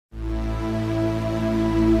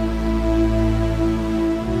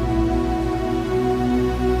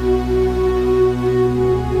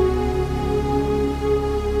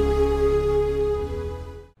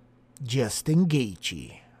Justin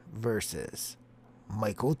Gaethje versus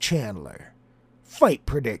Michael Chandler. Fight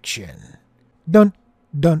prediction. Dun,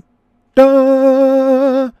 dun,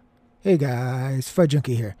 dun. Hey guys, Fight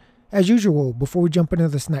Junkie here. As usual, before we jump into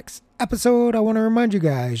this next episode, I want to remind you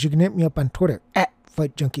guys you can hit me up on Twitter at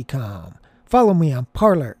FightJunkieCom. Follow me on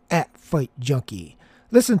Parler at FightJunkie.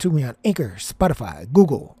 Listen to me on Anchor, Spotify,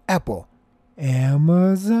 Google, Apple,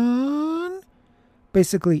 Amazon.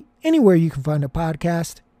 Basically, anywhere you can find a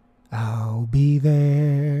podcast, I'll be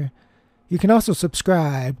there. You can also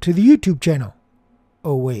subscribe to the YouTube channel.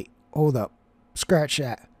 Oh wait, hold up. Scratch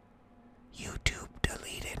that. YouTube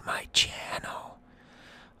deleted my channel.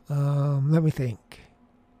 Let me think.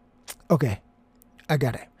 Okay, I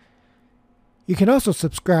got it. You can also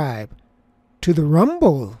subscribe to the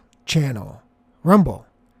Rumble channel.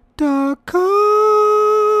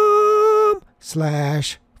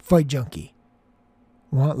 Rumble.com/FightJunkie.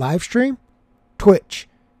 Want live stream?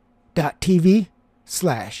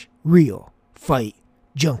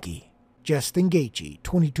 Twitch.tv/RealFightJunkie. Justin Gaethje,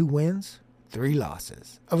 22 wins, 3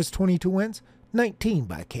 losses. Of his 22 wins, 19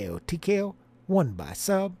 by KO TKO, 1 by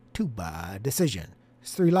sub, 2 by decision.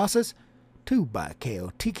 His 3 losses, 2 by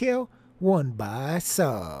KO TKO, 1 by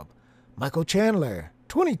sub. Michael Chandler,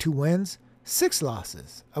 22 wins, 6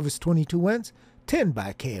 losses. Of his 22 wins, 10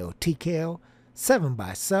 by KO TKO, 7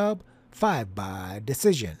 by sub, 5 by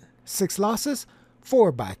decision. 6 losses,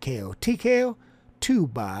 4 by KO TKO, 2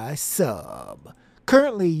 by sub.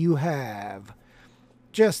 Currently, you have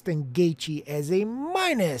Justin Gaethje as a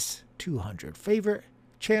minus 200 favorite.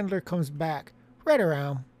 Chandler comes back right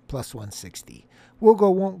around plus 160. Will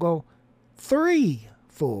go, won't go. 3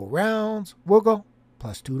 full rounds. Will go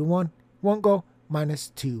plus 2-1. Won't go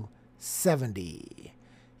minus 270.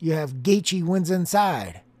 You have Gaethje wins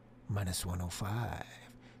inside minus 105.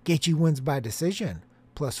 Gaethje wins by decision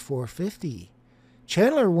plus 450.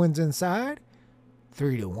 Chandler wins inside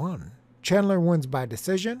 3-1. Chandler wins by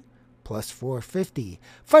decision plus 450.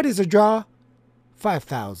 Fight is a draw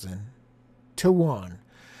 5,000 to 1.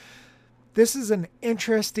 This is an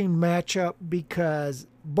interesting matchup because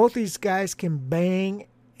both these guys can bang,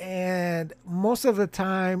 and most of the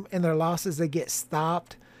time in their losses they get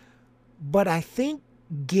stopped. But I think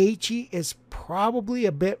Gaethje is probably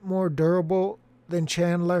a bit more durable than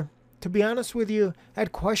Chandler. To be honest with you, I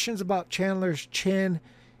had questions about Chandler's chin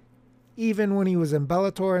even when he was in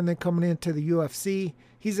Bellator and then coming into the UFC.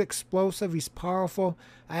 He's explosive. He's powerful.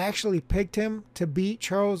 I actually picked him to beat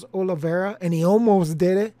Charles Oliveira, and he almost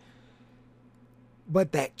did it.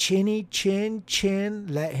 But that chin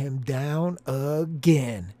let him down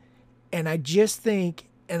again. And I just think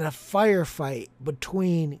in a firefight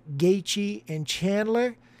between Gaethje and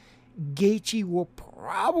Chandler, Gaethje will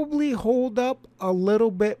probably hold up a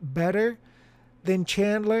little bit better than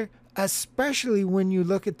Chandler, especially when you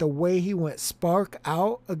look at the way he went spark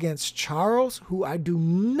out against Charles, who I do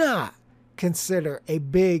not consider a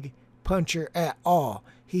big puncher at all.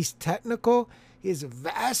 He's technical. He's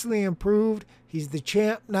vastly improved. He's the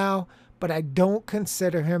champ now, but I don't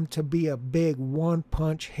consider him to be a big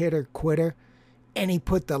one-punch hitter-quitter, and he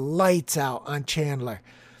put the lights out on Chandler.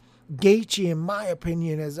 Gaethje, in my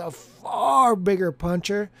opinion, is a far bigger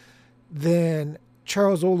puncher than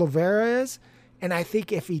Charles Oliveira is. And I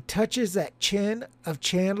think if he touches that chin of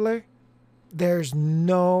Chandler, there's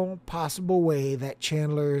no possible way that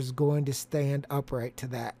Chandler is going to stand upright to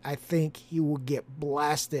that. I think he will get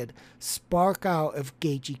blasted, spark out if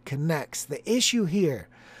Gaethje connects. The issue here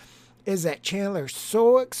is that Chandler's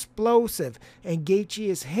so explosive and Gaethje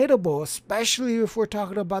is hittable, especially if we're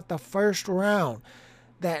talking about the first round,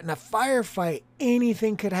 that in a firefight,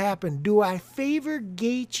 anything could happen. Do I favor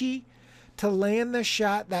Gaethje to land the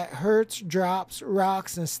shot that hurts, drops,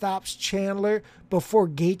 rocks, and stops Chandler before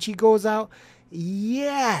Gaethje goes out?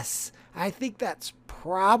 Yes, I think that's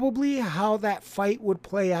probably how that fight would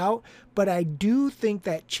play out, but I do think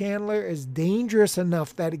that Chandler is dangerous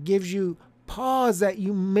enough that it gives you pause, that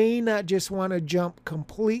you may not just want to jump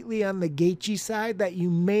completely on the Gaethje side, that you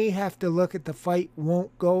may have to look at the fight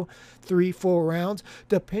won't go 3 full rounds,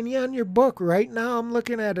 depending on your book. Right now, I'm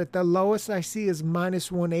looking at it. The lowest I see is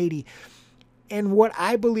minus 180. And what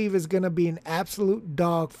I believe is going to be an absolute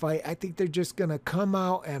dogfight. I think they're just going to come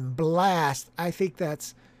out and blast. I think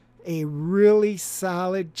that's a really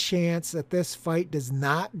solid chance that this fight does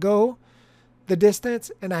not go the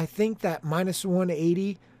distance. And I think that minus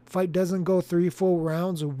 180 fight doesn't go 3 full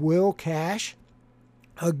rounds will cash.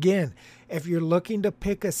 Again, if you're looking to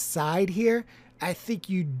pick a side here, I think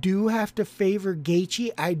you do have to favor Gaethje.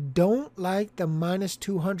 I don't like the minus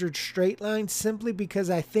 200 straight line simply because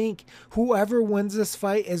I think whoever wins this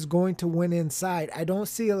fight is going to win inside. I don't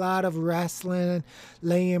see a lot of wrestling,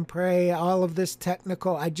 lay and pray, all of this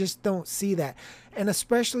technical. I just don't see that. And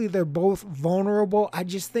especially they're both vulnerable. I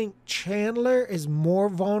just think Chandler is more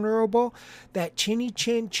vulnerable. That chinny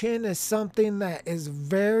chin chin is something that is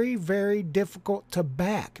very, very difficult to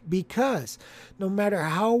back because no matter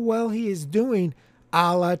how well he is doing,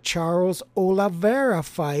 a la Charles Oliveira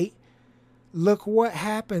fight, look what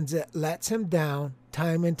happens. It lets him down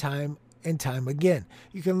time and time and time again.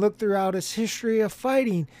 You can look throughout his history of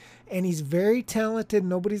fighting, and he's very talented.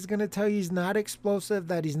 Nobody's going to tell you he's not explosive,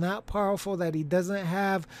 that he's not powerful, that he doesn't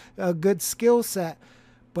have a good skill set.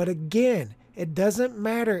 But again, it doesn't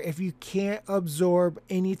matter if you can't absorb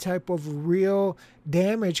any type of real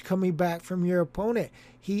damage coming back from your opponent.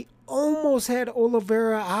 He almost had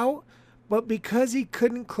Oliveira out, but because he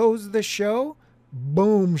couldn't close the show,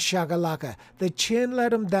 boom, shakalaka. The chin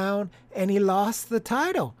let him down, and he lost the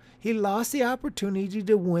title. He lost the opportunity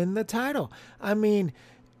to win the title. I mean,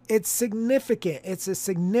 it's significant. It's a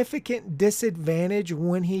significant disadvantage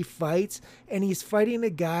when he fights, and he's fighting a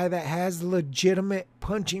guy that has legitimate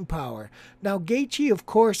punching power. Now, Gaethje, of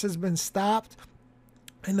course, has been stopped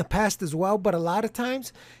in the past as well, but a lot of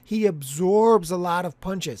times he absorbs a lot of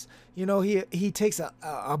punches. You know, he takes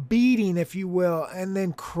a beating, if you will, and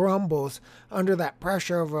then crumbles under that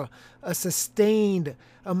pressure of a sustained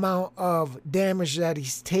amount of damage that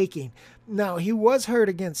he's taking. Now, he was hurt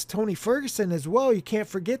against Tony Ferguson as well. You can't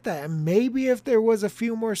forget that. And maybe if there was a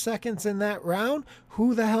few more seconds in that round,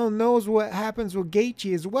 who the hell knows what happens with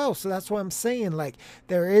Gaethje as well. So that's what I'm saying. Like,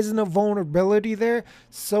 there isn't a vulnerability there,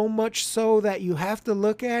 so much so that you have to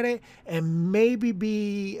look at it and maybe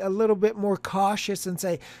be a little bit more cautious and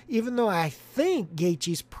say, even though I think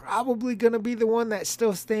Gaethje's probably going to be the one that's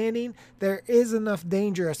still standing, there is enough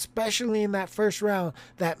danger, especially in that first round,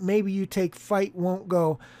 that maybe you take fight won't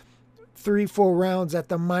go 3-4 rounds at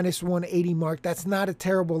the minus 180 mark. That's not a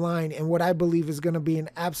terrible line, and what I believe is going to be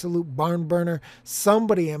an absolute barn burner.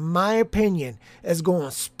 Somebody, in my opinion, is going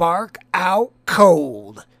to spark out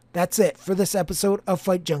cold. That's it for this episode of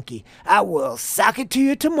Fight Junkie. I will sock it to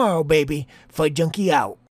you tomorrow, baby. Fight Junkie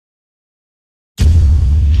out.